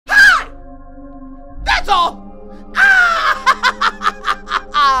all.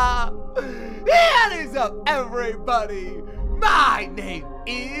 Ah! What is up, everybody? My name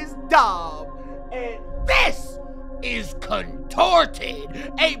is Dom, and this is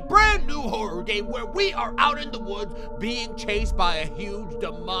Contorted, a brand new horror game where we are out in the woods being chased by a huge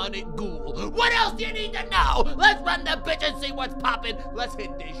demonic ghoul. What else do you need to know? Let's run the bitch and see what's popping. Let's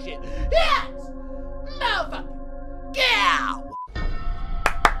hit this shit. Yes! Motherfucker! Gow!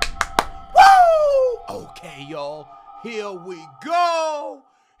 Woo! Okay, y'all. Here we go.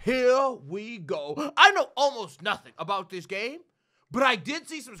 Here we go. I know almost nothing about this game, but I did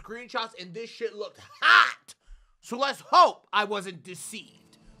see some screenshots and this shit looked hot. So let's hope I wasn't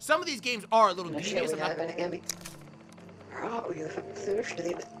deceived. Some of these games are a little devious.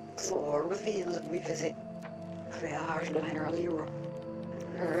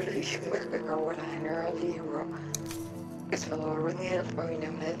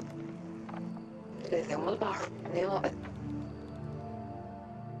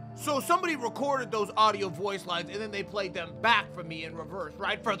 So somebody recorded those audio voice lines and then they played them back for me in reverse,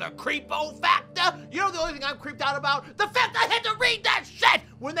 right? For the creepo factor. You know the only thing I'm creeped out about? The fact I had to read that shit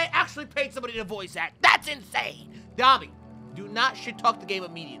when they actually paid somebody to voice act. That's insane. Dami, do not shit talk the game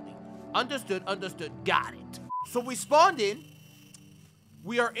immediately. Understood, understood, got it. So we spawned in.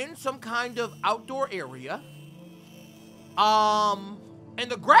 We are in some kind of outdoor area. And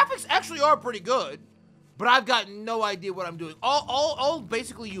the graphics actually are pretty good. But I've got no idea what I'm doing. All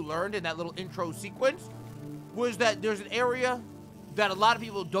basically you learned in that little intro sequence was that there's an area that a lot of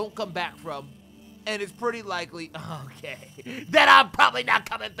people don't come back from, and it's pretty likely, okay, that I'm probably not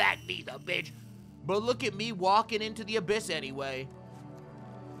coming back neither, bitch. But look at me walking into the abyss anyway,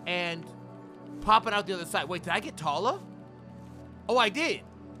 and popping out the other side. Wait, did I get taller? Oh, I did.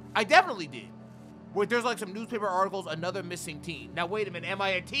 I definitely did. Wait, there's like some newspaper articles, another missing teen. Now, wait a minute, am I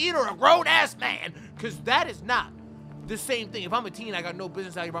a teen or a grown-ass man? Because that is not the same thing. If I'm a teen, I got no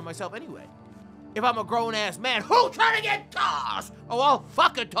business out here by myself anyway. If I'm a grown-ass man, who trying to get tossed? Oh, I'll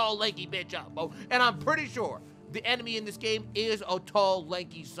fuck a tall, lanky bitch up, oh. And I'm pretty sure the enemy in this game is a tall,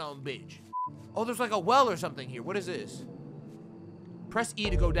 lanky sumbitch. Oh, there's like a well or something here. What is this? Press E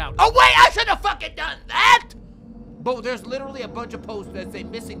to go down. Oh, wait, I should have fucking done that! But there's literally a bunch of posts that say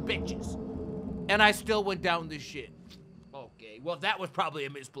missing bitches. And I still went down this shit. Okay, well, that was probably a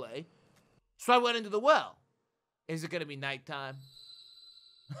misplay. So I went into the well. Is it gonna be nighttime?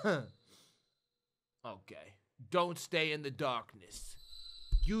 Okay. Don't stay in the darkness.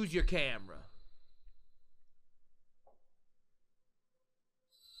 Use your camera.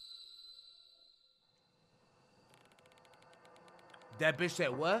 That bitch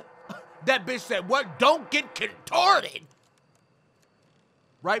said what? That bitch said what? Don't get contorted!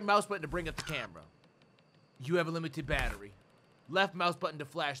 Right mouse button to bring up the camera. You have a limited battery. Left mouse button to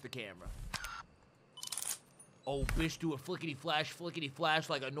flash the camera. Oh, bitch, do a flickety flash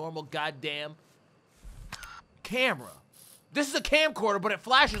like a normal goddamn camera. This is a camcorder, but it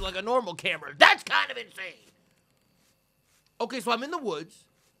flashes like a normal camera. That's kind of insane. Okay, so I'm in the woods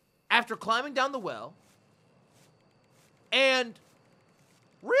after climbing down the well. And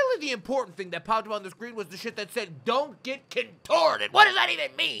really the important thing that popped up on the screen was the shit that said, don't get contorted. What does that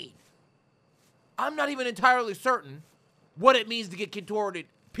even mean? I'm not even entirely certain what it means to get contorted,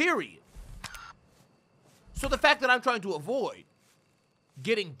 period. So the fact that I'm trying to avoid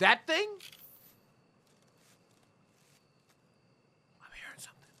getting that thing, I'm hearing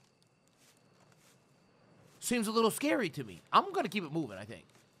something. Seems a little scary to me. I'm gonna keep it moving, I think.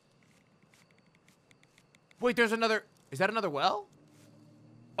 Wait, there's another, is that another well?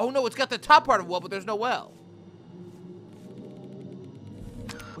 Oh no, it's got the top part of a well, but there's no well.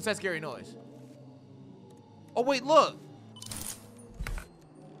 What's that scary noise? Oh wait, look.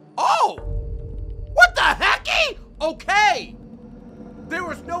 Oh! What the hecky? Okay! There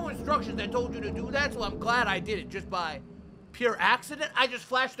was no instructions that told you to do that, so I'm glad I did it just by pure accident. I just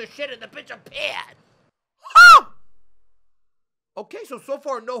flashed the shit and the bitch appeared. Huh! Okay, so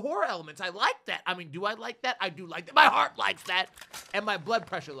far, no horror elements. I like that. I mean, do I like that? I do like that. My heart likes that. And my blood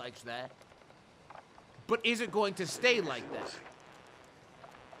pressure likes that. But is it going to stay like that?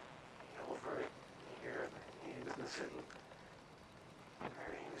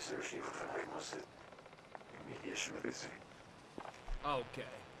 Okay.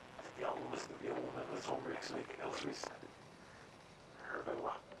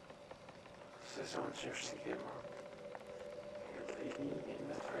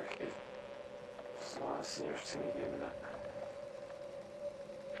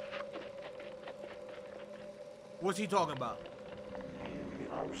 What's he talking about?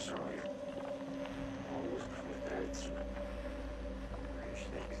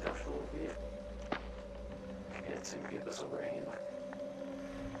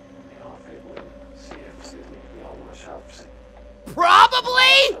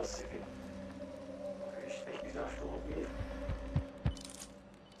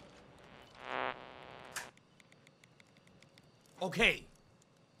 Okay.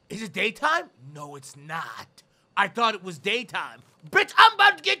 Is it daytime? No, it's not. I thought it was daytime. Bitch, I'm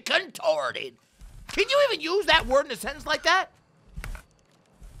about to get contorted. Can you even use that word in a sentence like that?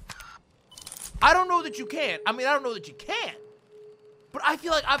 I don't know that you can. I mean, I don't know that you can. But I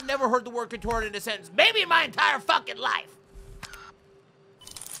feel like I've never heard the word contorted in a sentence. Maybe in my entire fucking life.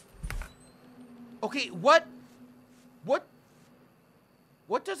 Okay, what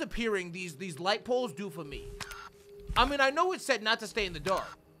does appearing these light poles do for me? I mean, I know it said not to stay in the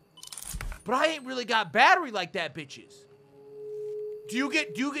dark. But I ain't really got battery like that, bitches. Do you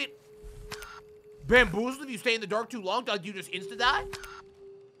get bamboozled if you stay in the dark too long? Do you just insta-die?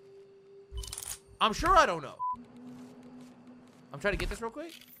 I'm sure I don't know. I'm trying to get this real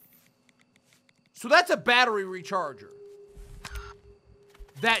quick. So that's a battery recharger.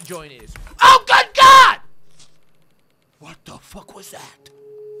 That joint is. Oh, good God! What the fuck was that?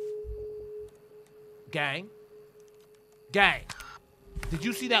 Gang. Gang. Did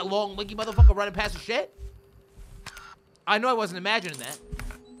you see that long, lanky motherfucker running past the shit? I know I wasn't imagining that.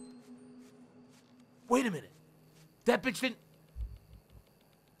 Wait a minute. That bitch didn't...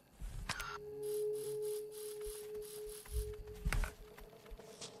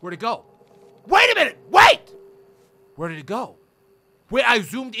 Where'd it go? Wait a minute! Wait! Where did it go? Wait, I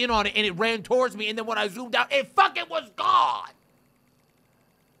zoomed in on it and it ran towards me, and then when I zoomed out, it fucking was gone!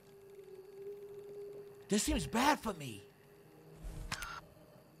 This seems bad for me.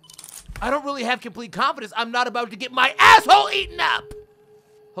 I don't really have complete confidence I'm not about to get my asshole eaten up!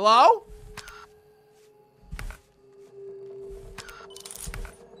 Hello?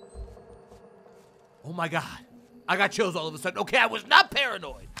 Oh my God. I got chills all of a sudden. Okay, I was not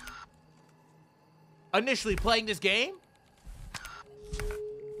paranoid. Initially playing this game.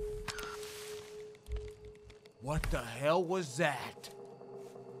 What the hell was that?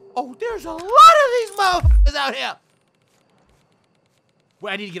 Oh, there's a lot of these motherfuckers out here.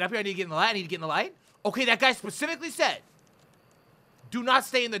 Wait, I need to get up here. I need to get in the light. I need to get in the light. Okay, that guy specifically said, do not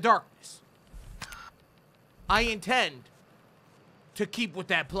stay in the darkness. I intend to keep with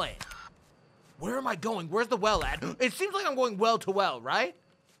that plan. Where am I going? Where's the well at? It seems like I'm going well to well, right?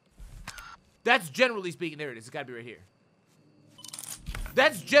 That's generally speaking. There it is. It's got to be right here.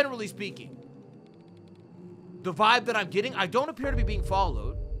 That's generally speaking. The vibe that I'm getting, I don't appear to be being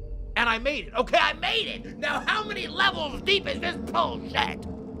followed. And I made it. Okay, I made it. Now, how many levels deep is this bullshit?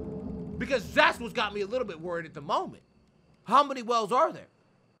 Because that's what's got me a little bit worried at the moment. How many wells are there?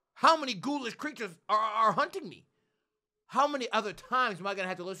 How many ghoulish creatures are hunting me? How many other times am I going to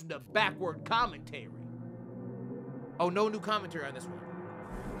have to listen to backward commentary? Oh, no new commentary on this one.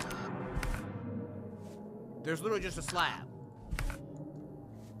 There's literally just a slab.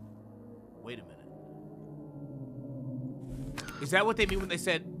 Wait a minute. Is that what they mean when they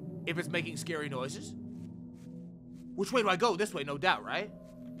said, if it's making scary noises? Which way do I go? This way, no doubt, right?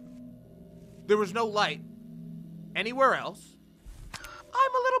 There was no light anywhere else.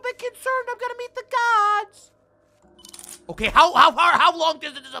 I'm a little bit concerned I'm gonna meet the gods. Okay, how long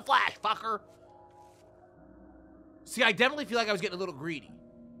distance is a flash, fucker? See, I definitely feel like I was getting a little greedy.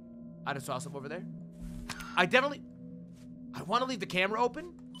 I just saw something over there. I want to leave the camera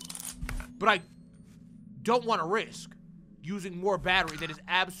open, but I don't want to risk using more battery than is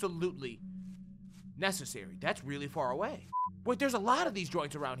absolutely necessary. That's really far away. Wait, there's a lot of these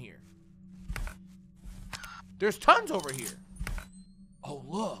joints around here. There's tons over here. Oh,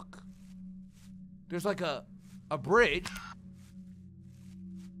 look. There's like a bridge.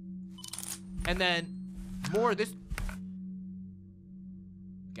 And then more of this.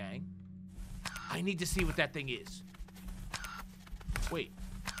 Gang. I need to see what that thing is. Wait.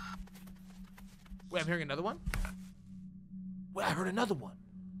 Wait, I'm hearing another one? Wait, I heard another one.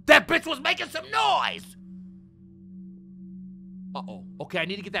 That bitch was making some noise! Uh-oh. Okay, I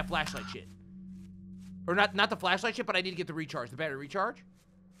need to get that flashlight shit. Or not the flashlight shit, but I need to get the recharge, the battery recharge.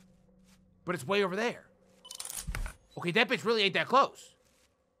 But it's way over there. Okay, that bitch really ain't that close.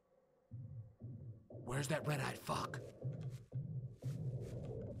 Where's that red-eyed fuck?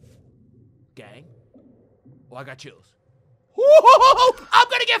 Gang? Oh, I got chills. Woo-hoo-hoo-hoo! I'm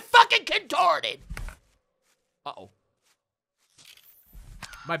gonna get fucking contorted! Uh-oh.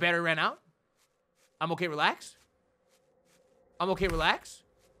 My battery ran out? I'm okay, relax? I'm okay, relax?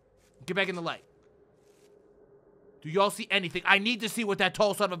 Get back in the light. Do y'all see anything? I need to see what that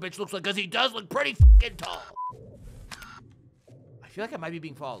tall son of a bitch looks like, because he does look pretty fucking tall. I feel like I might be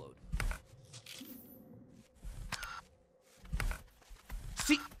being followed.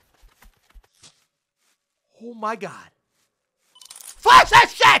 See? Oh my God. Flash that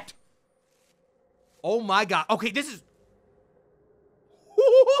shit! Oh my God. Okay, this is...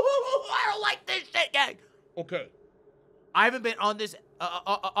 I don't like this shit, gang. Okay. I haven't been on this,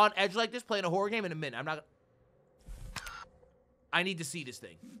 on edge like this playing a horror game in a minute. I'm not... I need to see this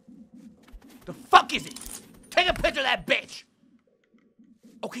thing. The fuck is it? Take a picture of that bitch.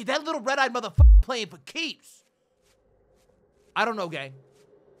 Okay, that little red-eyed motherfucker playing for keeps. I don't know, gang.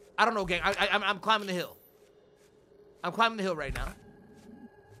 I don't know, gang. I'm climbing the hill. I'm climbing the hill right now.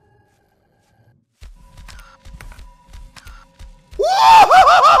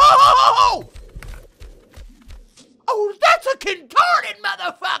 Whoa! Oh, that's a contorted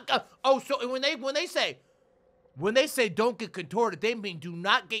motherfucker. Oh, so when they say don't get contorted, they mean do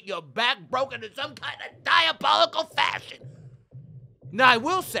not get your back broken in some kind of diabolical fashion. Now, I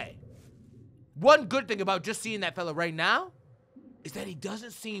will say, one good thing about just seeing that fella right now is that he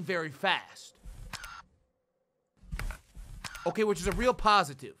doesn't seem very fast. Okay, which is a real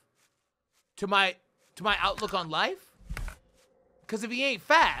positive to my outlook on life. Because if he ain't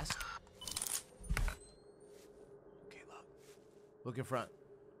fast... Okay, look. Look in front.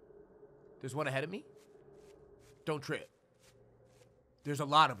 There's one ahead of me. Don't trip. There's a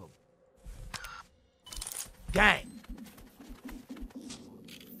lot of them. Gang.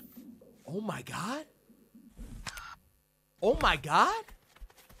 Oh my God. Oh my God.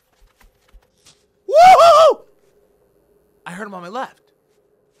 Woohoo! I heard him on my left.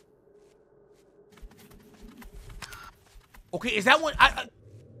 Okay, is that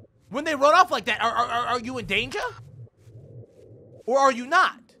when they run off like that, are you in danger? Or are you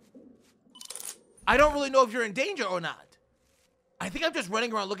not? I don't really know if you're in danger or not. I think I'm just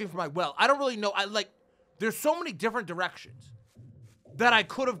running around looking for my well. I don't really know. There's so many different directions that I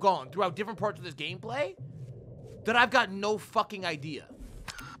could have gone throughout different parts of this gameplay that I've got no fucking idea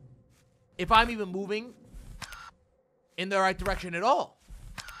if I'm even moving in the right direction at all.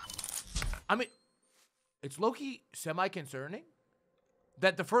 I mean, it's low-key semi-concerning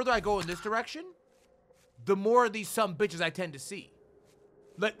that the further I go in this direction, the more of these some bitches I tend to see.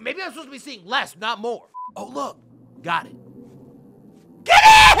 Like, maybe I'm supposed to be seeing less, not more. Oh, look. Got it. Get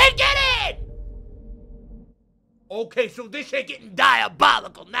in! Get in! Okay, so this shit getting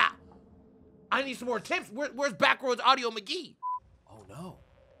diabolical now. I need some more tips. Where's Backroads Audio McGee? Oh, no.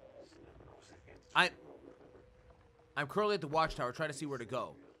 I'm currently at the watchtower trying to see where to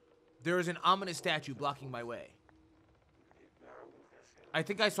go. There is an ominous statue blocking my way. I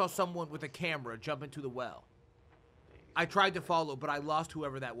think I saw someone with a camera jump into the well. I tried to follow, but I lost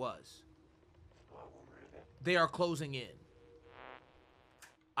whoever that was. They are closing in.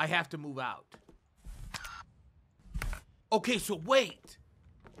 I have to move out. Okay, so wait.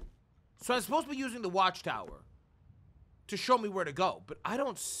 So I'm supposed to be using the watchtower to show me where to go, but I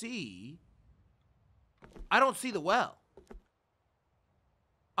don't see the well.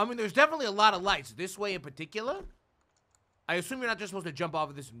 I mean, there's definitely a lot of lights this way in particular. I assume you're not just supposed to jump off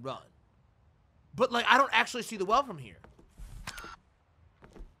of this and run. But, like, I don't actually see the well from here.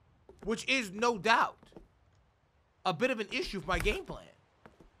 Which is, no doubt, a bit of an issue for my game plan.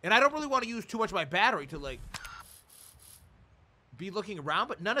 And I don't really want to use too much of my battery to, like, be looking around,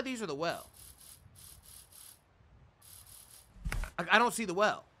 but none of these are the well. I don't see the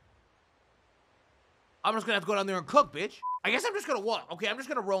well. I'm just gonna have to go down there and cook, bitch. I guess I'm just gonna walk. Okay, I'm just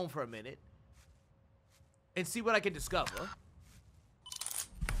gonna roam for a minute and see what I can discover.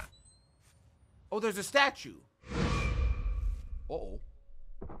 Oh, there's a statue. Uh-oh.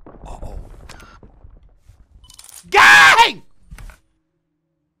 Uh-oh. Gang!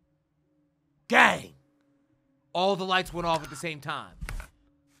 Gang! All the lights went off at the same time.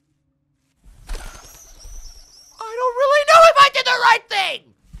 I don't really know if I did the right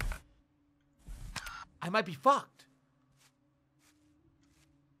thing! I might be fucked.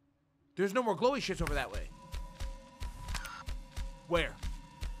 There's no more glowy shits over that way. Where?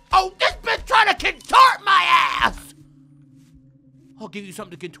 Oh, this bitch trying to contort my ass! I'll give you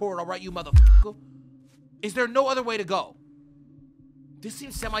something to contort, alright, you motherfucker? Is there no other way to go? This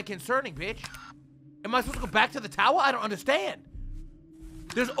seems semi-concerning, bitch. Am I supposed to go back to the tower? I don't understand.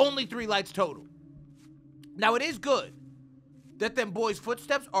 There's only 3 lights total. Now, it is good that them boys'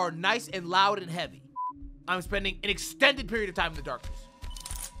 footsteps are nice and loud and heavy. I'm spending an extended period of time in the darkness.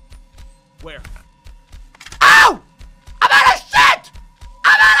 Where? Ow! I'm out of shit!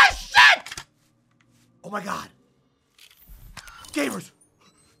 I'm out of shit! Oh my God. Gamers!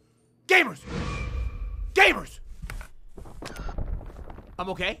 Gamers! Gamers! I'm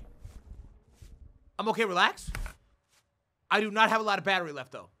okay. I'm okay, relax. I do not have a lot of battery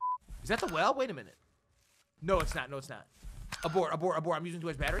left, though. Is that the well? Wait a minute. No, it's not. No, it's not. Abort, abort, abort. I'm using too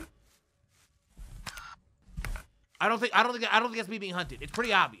much battery. I don't think that's me being hunted. It's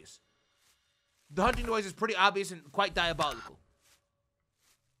pretty obvious. The hunting noise is pretty obvious and quite diabolical.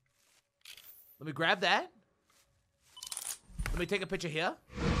 Let me grab that. Let me take a picture here.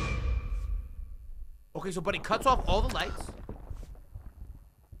 Okay, so buddy cuts off all the lights.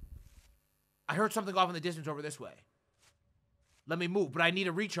 I heard something off in the distance over this way. Let me move, but I need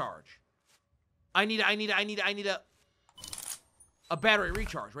a recharge. I need a battery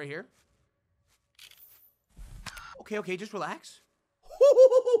recharge right here. Okay, just relax.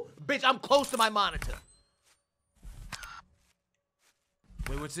 Bitch, I'm close to my monitor.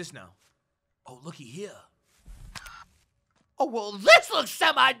 Wait, what's this now? Oh, looky here. Oh, well, this looks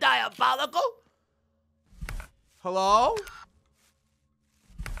semi-diabolical. Hello?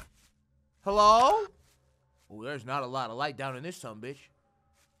 Hello? Oh, there's not a lot of light down in this sumbitch.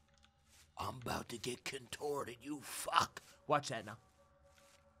 I'm about to get contorted, you fuck. Watch that now.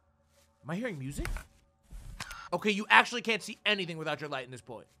 Am I hearing music? Okay, you actually can't see anything without your light in this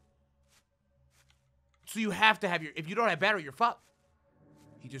point. So you have to have your... If you don't have battery, you're fucked.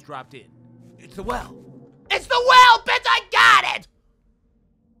 He just dropped in. It's the well. It's the well, bitch! I got it!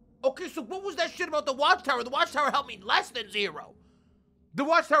 Okay, so what was that shit about the watchtower? The watchtower helped me less than 0. The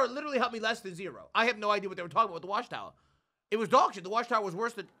watchtower literally helped me less than 0. I have no idea what they were talking about with the watchtower. It was dog shit. The watchtower was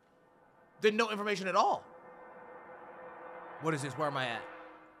worse than no information at all. What is this? Where am I at?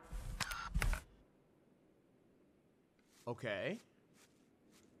 Okay.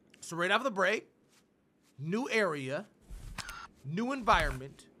 So right off the break, new area, new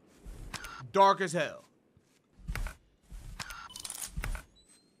environment, dark as hell.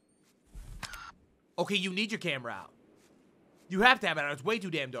 Okay, you need your camera out. You have to have it out. It's way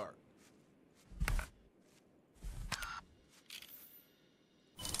too damn dark.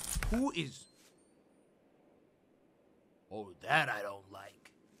 Who is... Oh, that I don't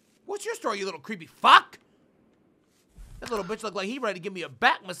like. What's your story, you little creepy fuck? That little bitch look like he ready to give me a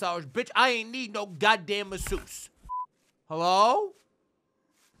back massage, bitch. I ain't need no goddamn masseuse. Hello?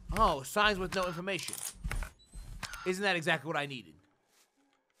 Oh, signs with no information. Isn't that exactly what I needed?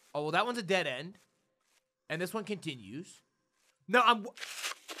 Oh, well, that one's a dead end. And this one continues. No, I'm...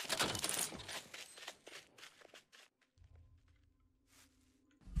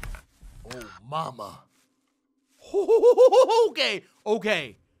 Oh, mama. Okay,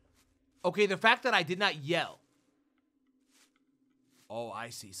 okay. Okay, the fact that I did not yell. Oh, I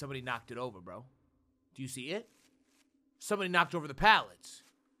see. Somebody knocked it over, bro. Do you see it? Somebody knocked over the pallets.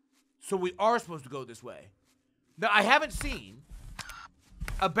 So we are supposed to go this way. Now, I haven't seen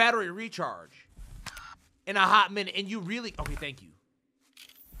a battery recharge in a hot minute, and you really... Okay, thank you.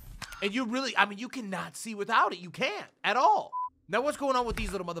 And you really... I mean, you cannot see without it. You can't at all. Now, what's going on with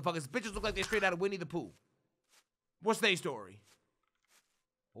these little motherfuckers? Bitches look like they're straight out of Winnie the Pooh. What's their story?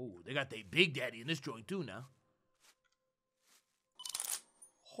 Oh, they got their big daddy in this joint, too, now.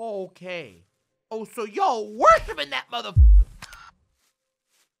 Okay. Oh, so y'all worshiping that motherfucker.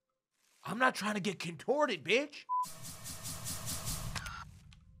 I'm not trying to get contorted, bitch.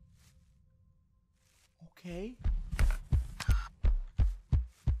 Okay.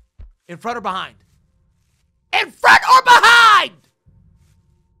 In front or behind? In front or behind?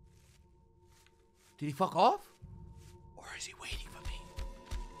 Did he fuck off? Or is he waiting for me?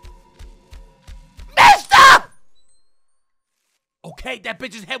 Mister! Okay, that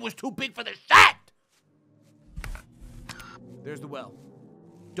bitch's head was too big for the shot. There's the well.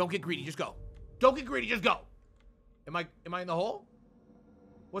 Don't get greedy, just go. Don't get greedy, just go. Am I in the hole?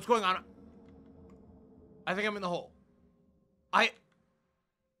 What's going on? I think I'm in the hole.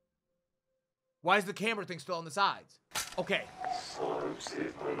 Why is the camera thing still on the sides? Okay.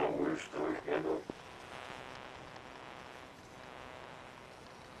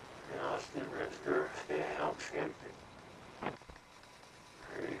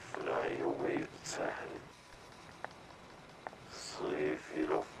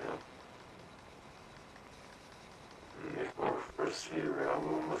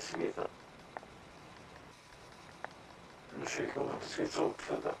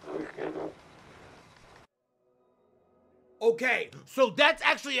 Okay, so that's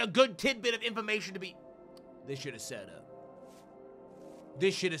actually a good tidbit of information to be... This shit is set up.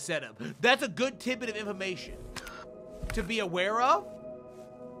 This shit is set up. That's a good tidbit of information to be aware of.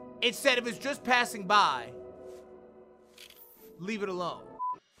 It said if it's just passing by, leave it alone.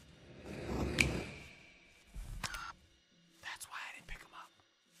 That's why I didn't pick him up.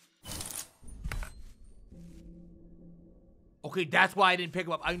 Okay, that's why I didn't pick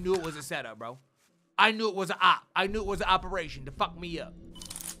him up. I knew it was a setup, bro. I knew it was an op. I knew it was an operation to fuck me up.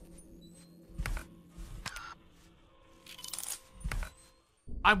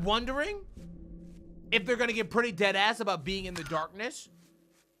 I'm wondering if they're gonna get pretty dead ass about being in the darkness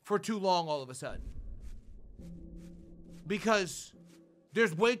for too long all of a sudden. Because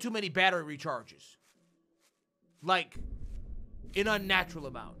there's way too many battery recharges. Like, An unnatural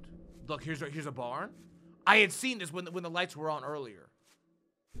amount. Look, here's a barn. I had seen this when the lights were on earlier.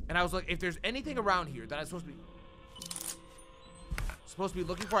 And I was like, if there's anything around here that I'm supposed to be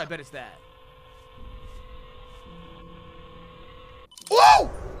looking for, I bet it's that. Whoa!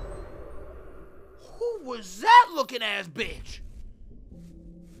 Who was that looking ass bitch?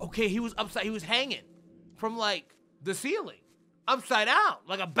 Okay, he was upside, he was hanging from like the ceiling. Upside down,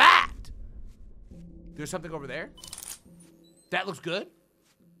 like a bat. There's something over there. That looks good.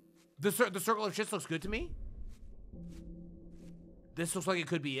 The circle of shits looks good to me. This looks like it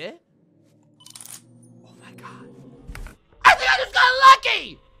could be it. Oh my god. I think I just got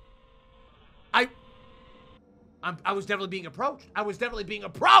lucky! I was definitely being approached. I was definitely being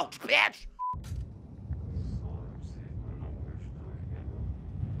approached, bitch!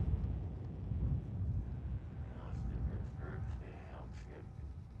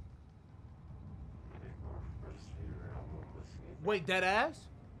 Wait, dead ass?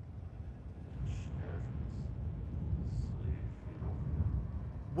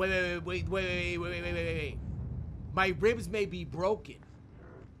 Wait. My ribs may be broken.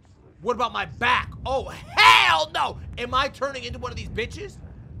 What about my back? Oh, hell no! Am I turning into one of these bitches?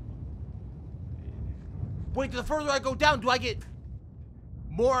 Wait, the further I go down, do I get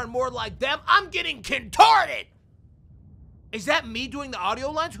more and more like them? I'm getting contorted! Is that me doing the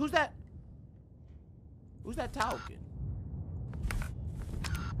audio lines? Who's that? Who's that talking?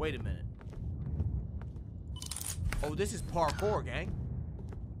 Wait a minute. Oh, this is parkour, gang.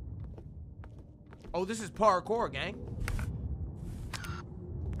 Oh, this is parkour, gang.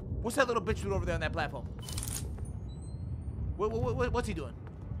 What's that little bitch doing over there on that platform? What's he doing?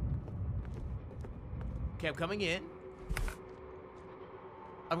 Okay, I'm coming in.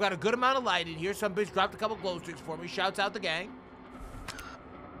 I've got a good amount of light in here. Some bitch dropped a couple glow sticks for me. Shouts out the gang.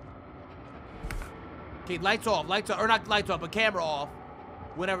 Okay, lights off. Lights off. Or not lights off, but camera off.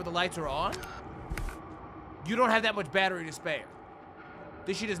 Whenever the lights are on. You don't have that much battery to spare.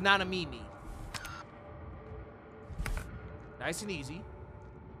 This shit is not a me. Nice and easy.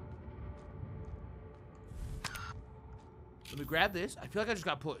 Let me grab this. I feel like I just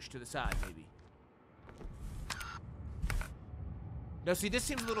got pushed to the side, maybe. Now, see, this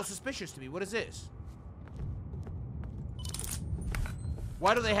seems a little suspicious to me. What is this?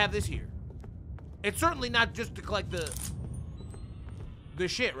 Why do they have this here? It's certainly not just to collect the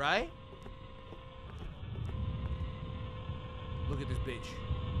shit, right? Look at this bitch.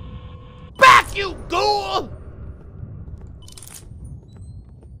 Back, you ghoul!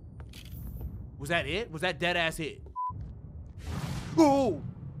 Was that it? Was that dead ass it? Oh!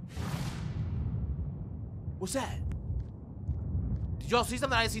 What's that? Did y'all see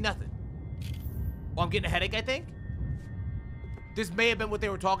something? I didn't see nothing. Oh, I'm getting a headache, I think. This may have been what they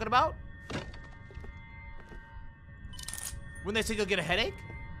were talking about. When they said you'll get a headache?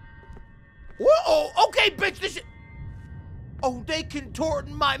 Whoa! Okay, bitch, this shit. Oh, they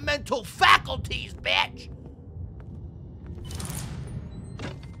contorting my mental faculties, bitch!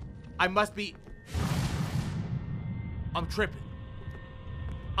 I must be... I'm tripping.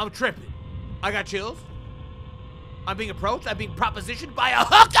 I got chills. I'm being approached. I'm being propositioned by a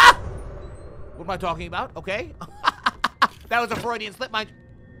hooker! What am I talking about? Okay. That was a Freudian slip. Mind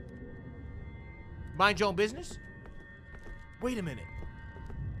your own business. Wait a minute.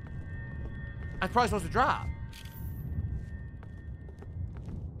 I'm probably supposed to drop.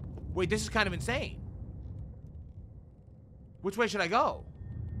 Wait, this is kind of insane. Which way should I go?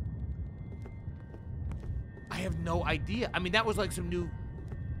 I have no idea. I mean, that was like some new...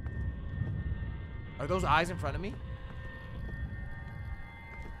 Are those eyes in front of me?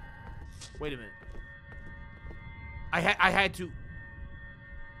 Wait a minute. I had to...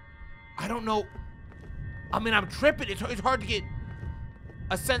 I don't know. I mean, I'm tripping. It's hard to get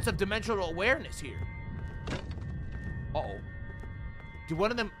a sense of dimensional awareness here. Uh-oh. Do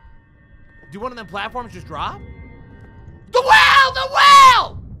one of them platforms just drop? The well! The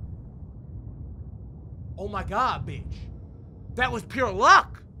well! Oh my god, bitch. That was pure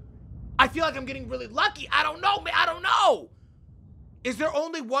luck. I feel like I'm getting really lucky. I don't know, man. I don't know. Is there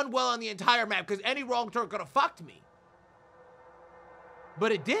only one well on the entire map? Because any wrong turn could have fucked me.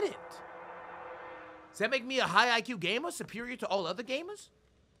 But it didn't. Does that make me a high IQ gamer, superior to all other gamers?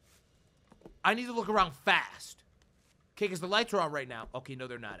 I need to look around fast. Okay, because the lights are on right now. Okay, no,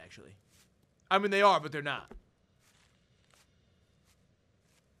 they're not, actually. I mean, they are, but they're not.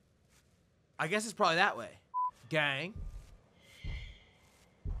 I guess it's probably that way. Gang.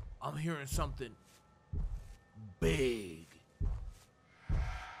 I'm hearing something big.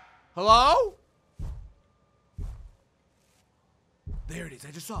 Hello? There it is.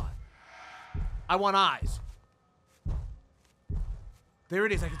 I just saw it. I want eyes. There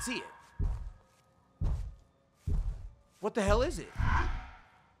it is. I can see it. What the hell is it?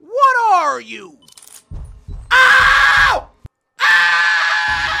 What are you? Ow!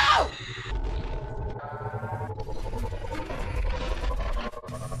 Ow!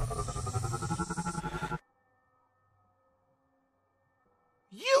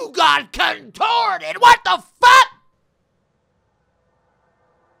 You got contorted! What the fuck?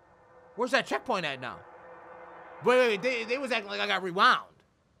 Where's that checkpoint at now? Wait, they was acting like I got rewound.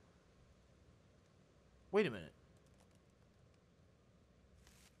 Wait a minute.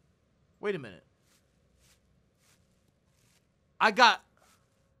 Wait a minute. I got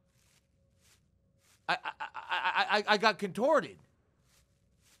contorted.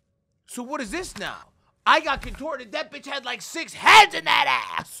 So what is this now? I got contorted. That bitch had like 6 heads in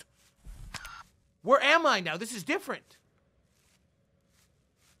that ass. Where am I now? This is different.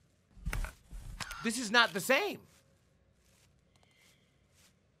 This is not the same.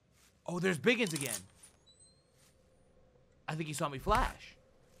 Oh, there's Biggins again. I think he saw me flash.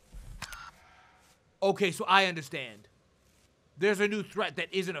 Okay, so I understand. There's a new threat that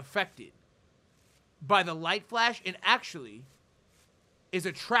isn't affected by the light flash and actually is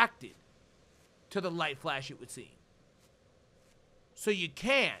attracted to the light flash, it would seem. So you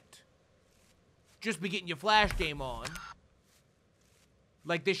can't just be getting your flash game on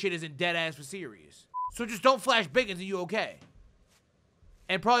like this shit isn't dead ass for serious. So just don't flash Biggins and you okay.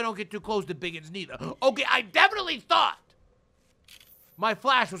 And probably don't get too close to Biggins neither. Okay, I definitely thought my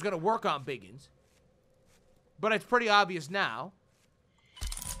flash was gonna work on Biggins. But it's pretty obvious now.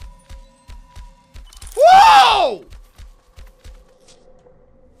 Whoa!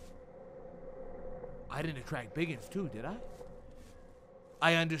 I didn't attract Biggins too, did I?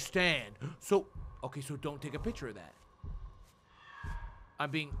 I understand. So, okay, so don't take a picture of that. I'm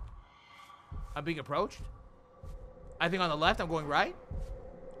being approached. I think on the left, I'm going right.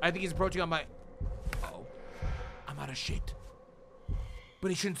 I think he's approaching on my... Uh-oh. I'm out of shit.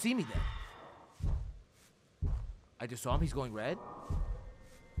 But he shouldn't see me then. I just saw him. He's going red.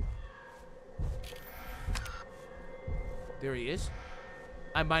 There he is.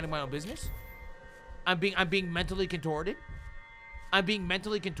 I'm minding my own business. I'm being mentally contorted. I'm being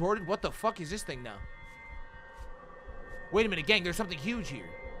mentally contorted. What the fuck is this thing now? Wait a minute, gang. There's something huge here.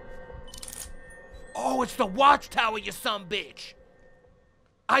 Oh, it's the watchtower, you son bitch.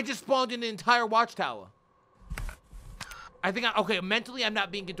 I just spawned in the entire watchtower. I think okay, mentally I'm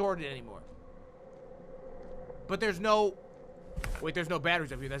not being contorted anymore. But there's no... Wait, there's no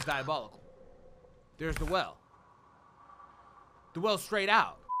batteries up here. That's diabolical. There's the well. The well's straight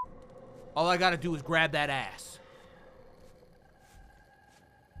out. All I gotta do is grab that ass.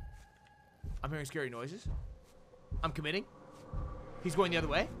 I'm hearing scary noises. I'm committing. He's going the other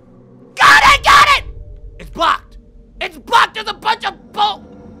way. Got it! Got it! It's blocked! It's blocked! There's a bunch of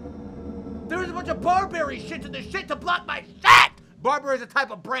There's a bunch of barberry shit in the shit to block my shit! Barberry is a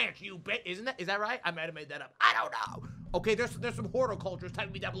type of branch, you bitch. Isn't that? Is that right? I might have made that up. I don't know. Okay, there's some horticulturists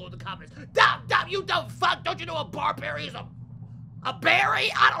typing me down below in the comments. Dumb, you dumb fuck. Don't you know a barberry is a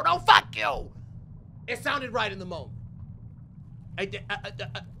berry? I don't know. Fuck you. It sounded right in the moment.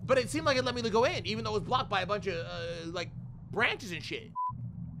 But it seemed like it let me go in, even though it was blocked by a bunch of, like, branches and shit.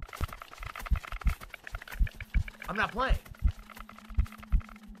 I'm not playing.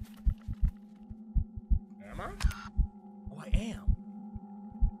 Am I? Oh, I am.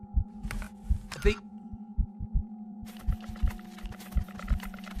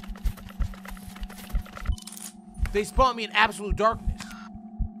 They spawned me in absolute darkness.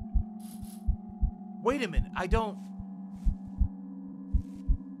 Wait a minute, I don't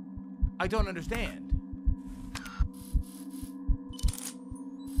understand.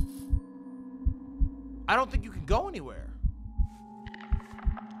 I don't think you can go anywhere.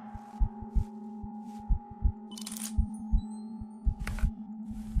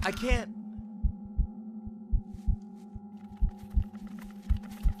 I can't.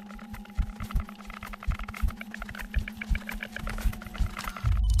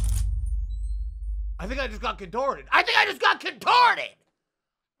 I think I just got contorted. I think I just got contorted!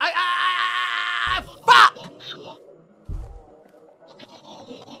 Fuck!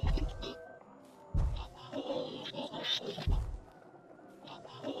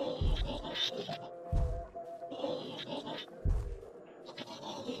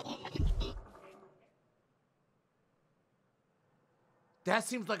 That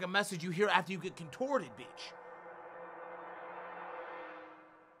seems like a message you hear after you get contorted, bitch.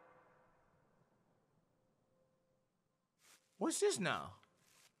 What's this now?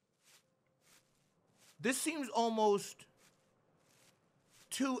 This seems almost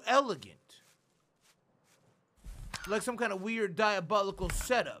too elegant. Like some kind of weird diabolical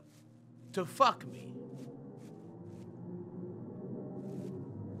setup to fuck me.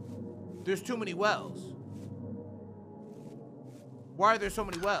 There's too many wells. Why are there so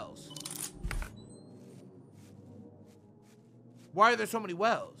many wells? Why are there so many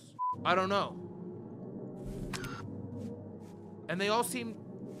wells? I don't know. And they all seem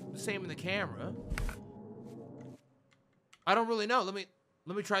the same in the camera. I don't really know. Let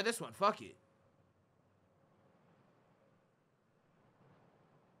me try this one. Fuck it.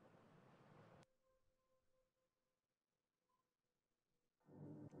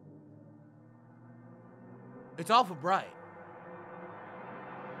 It's awful bright.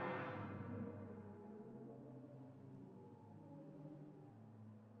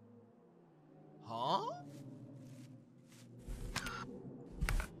 Huh?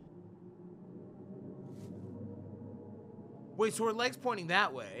 Wait, so her leg's pointing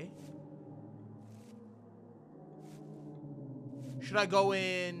that way. Should I go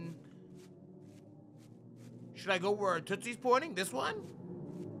in? Should I go where Tootsie's pointing? This one?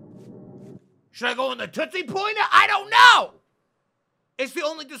 Should I go in the Tootsie pointer? I don't know! It's the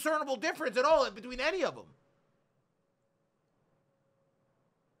only discernible difference at all between any of them.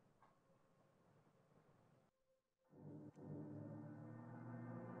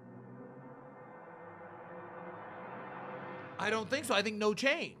 I don't think so. I think no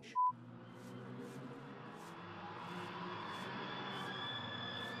change.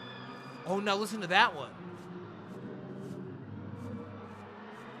 Oh, now listen to that one.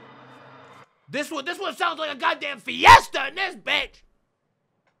 This one sounds like a goddamn fiesta in this bitch.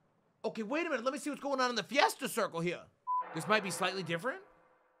 Okay, wait a minute. Let me see what's going on in the fiesta circle here. This might be slightly different.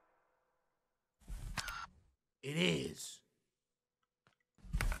 It is.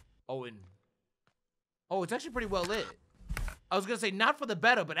 Oh, it's actually pretty well lit. I was gonna say not for the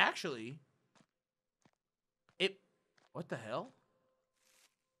better, but actually, what the hell?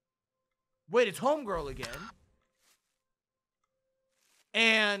 Wait, it's Homegirl again.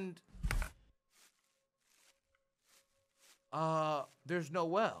 And, there's no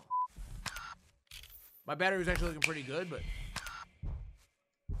well. My battery was actually looking pretty good, but,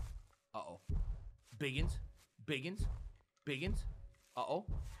 uh-oh. Biggins. Uh-oh.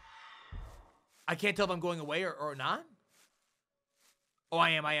 I can't tell if I'm going away or not. Oh,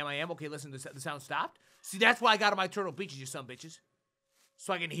 I am. Okay, listen, the sound stopped. See, that's why I got on my Turtle Beaches, you son bitches.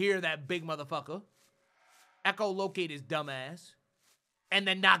 So I can hear that big motherfucker echolocate his dumbass and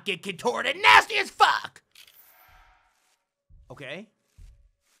then not get contorted nasty as fuck. Okay.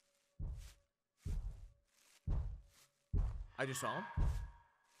 I just saw him.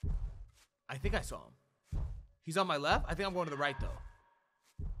 I think I saw him. He's on my left. I think I'm going to the right, though.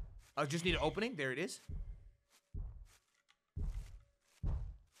 I just need an opening. There it is.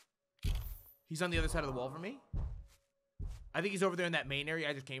 He's on the other side of the wall from me. I think he's over there in that main area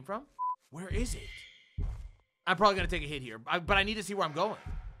I just came from. Where is it? I'm probably going to take a hit here, but I need to see where I'm going.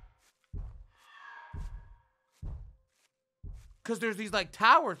 Because there's these, like,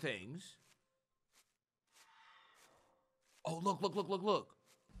 tower things. Oh, look.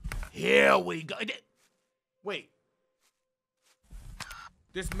 Here we go. Wait.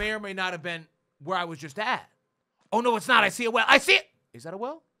 This may or may not have been where I was just at. Oh, no, it's not. I see a well. I see it. Is that a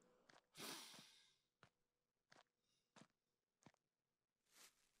well?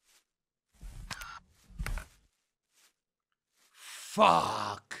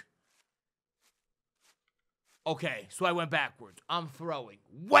 Fuck. Okay, so I went backwards. I'm throwing.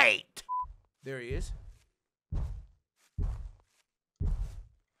 Wait! There he is.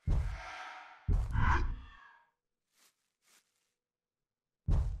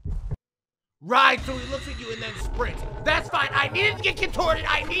 Right, so he looks at you and then sprints. That's fine. I needed to get contorted.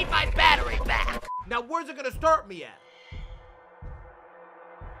 I need my battery back. Now, where's it gonna start me at?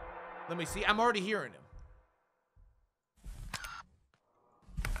 Let me see. I'm already hearing him.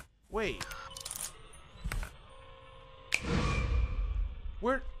 Wait.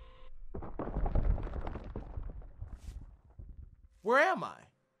 Where am I?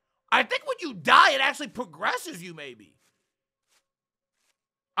 I think when you die, it actually progresses you, maybe.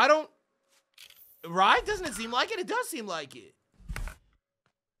 I don't... Right? Doesn't it seem like it? It does seem like it.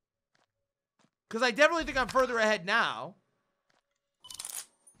 Because I definitely think I'm further ahead now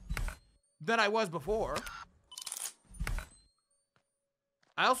than I was before.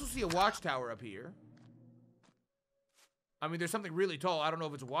 I also see a watchtower up here. I mean, there's something really tall. I don't know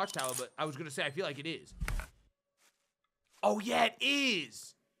if it's a watchtower, but I was going to say I feel like it is. Oh, yeah, it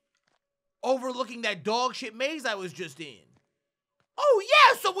is. Overlooking that dog shit maze I was just in. Oh,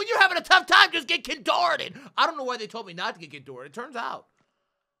 yeah, so when you're having a tough time, just get contorted. I don't know why they told me not to get contorted. It turns out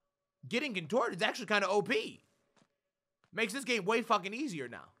getting contorted is actually kind of OP. Makes this game way fucking easier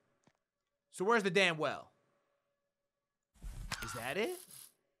now. So where's the damn well? Is that it?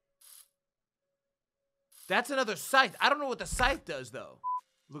 That's another scythe. I don't know what the scythe does, though.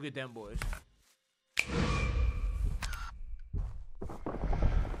 Look at them boys.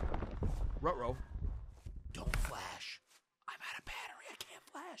 Ruh-roh. Don't flash. I'm out of battery. I can't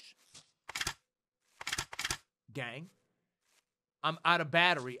flash. Gang. I'm out of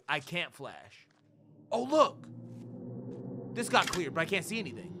battery. I can't flash. Oh, look. This got cleared, but I can't see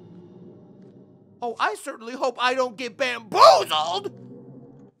anything. Oh, I certainly hope I don't get bamboozled.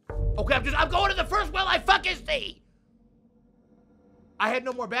 Okay, I'm going to the first well I fucking see. I had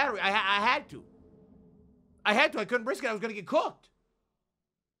no more battery. I had to. I couldn't risk it. I was gonna get cooked.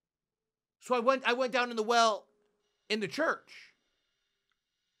 So I went down in the well in the church.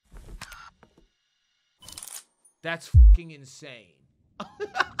 That's fucking insane.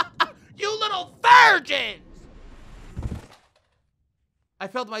 You little virgins! I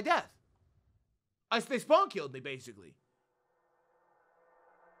fell to my death. They spawn killed me, basically.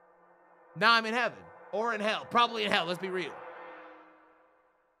 Now I'm in heaven. Or in hell. Probably in hell, let's be real.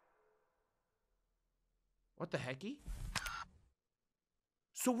 What the hecky?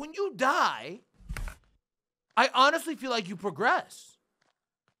 So when you die, I honestly feel like you progress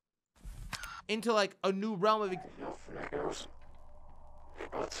into like a new realm of...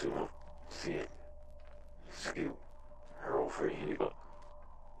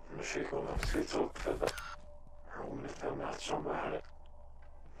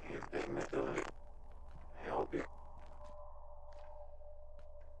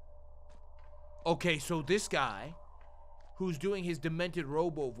 Okay, so this guy, who's doing his demented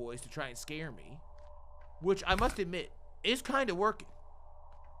robo voice to try and scare me, which I must admit, is kind of working,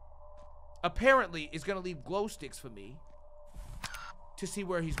 apparently is going to leave glow sticks for me to see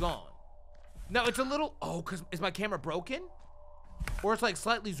where he's gone. Now, it's a little... Oh, because is my camera broken? Or it's like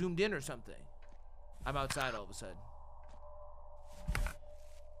slightly zoomed in or something. I'm outside all of a sudden.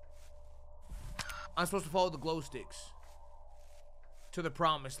 I'm supposed to follow the glow sticks to the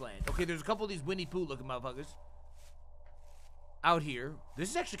promised land. Okay, there's a couple of these Winnie Pooh looking motherfuckers out here. This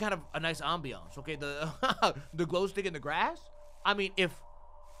is actually kind of a nice ambiance. Okay, the the glow stick in the grass. I mean, if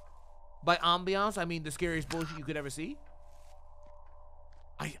by ambiance I mean the scariest bullshit you could ever see.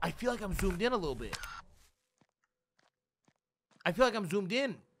 I feel like I'm zoomed in a little bit. I feel like I'm zoomed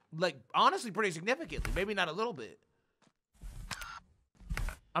in, like, honestly, pretty significantly. Maybe not a little bit.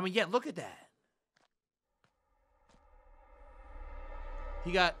 I mean, yeah, look at that.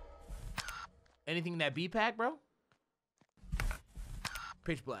 He got anything in that B pack, bro?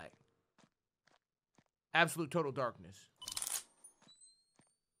 Pitch black. Absolute total darkness.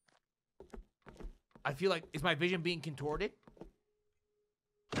 I feel like, is my vision being contorted?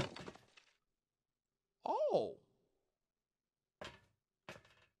 Oh.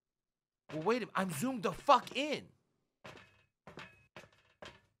 Well, wait a minute. I'm zoomed the fuck in.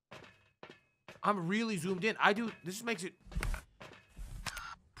 I'm really zoomed in. This makes it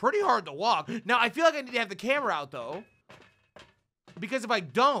pretty hard to walk. Now, I feel like I need to have the camera out, though. Because if I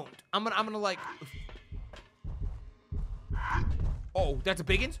don't, I'm gonna like... Oh, that's a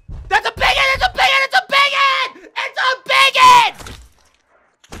biggins? That's a biggin! It's a biggin! It's a biggin! It's a biggin!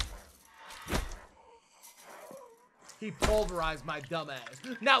 He pulverized my dumb ass.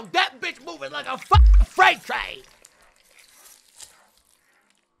 Now that bitch moving like a fucking freight train.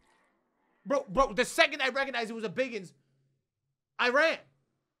 Bro, the second I recognized it was a biggins, I ran.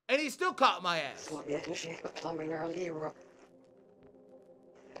 And he still caught my ass.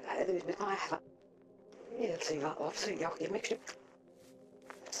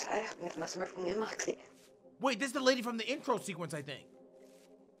 Wait, this is the lady from the intro sequence, I think.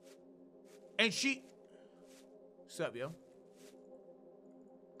 And she... Sup, yo?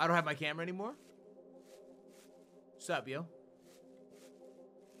 I don't have my camera anymore? Sup, yo?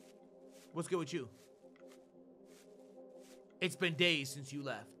 What's good with you? It's been days since you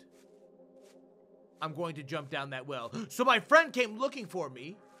left. I'm going to jump down that well. So my friend came looking for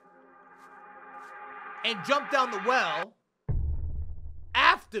me and jumped down the well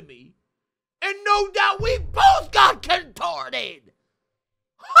after me, and no doubt we both got contorted!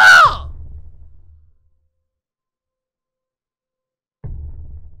 Huh!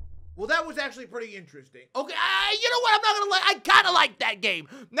 Well, that was actually pretty interesting. Okay, you know what? I'm not gonna lie. I kind of like that game.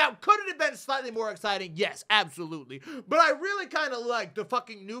 Now, could it have been slightly more exciting? Yes, absolutely. But I really kind of like the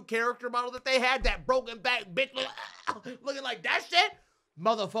fucking new character model that they had. That broken back bitch looking like that shit.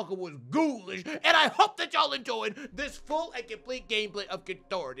 motherfucker was ghoulish, and I hope that y'all enjoyed this full and complete gameplay of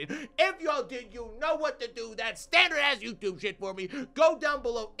Contorted. If y'all did, you know what to do. That's standard ass YouTube shit for me. Go down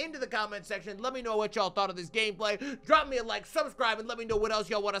below into the comment section. Let me know what y'all thought of this gameplay. Drop me a like, subscribe, and let me know what else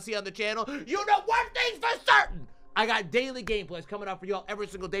y'all want to see on the channel. You know one thing's for certain. I got daily gameplays coming out for y'all every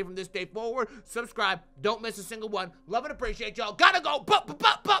single day from this day forward. Subscribe. Don't miss a single one. Love and appreciate y'all. Gotta go.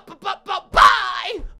 Bye.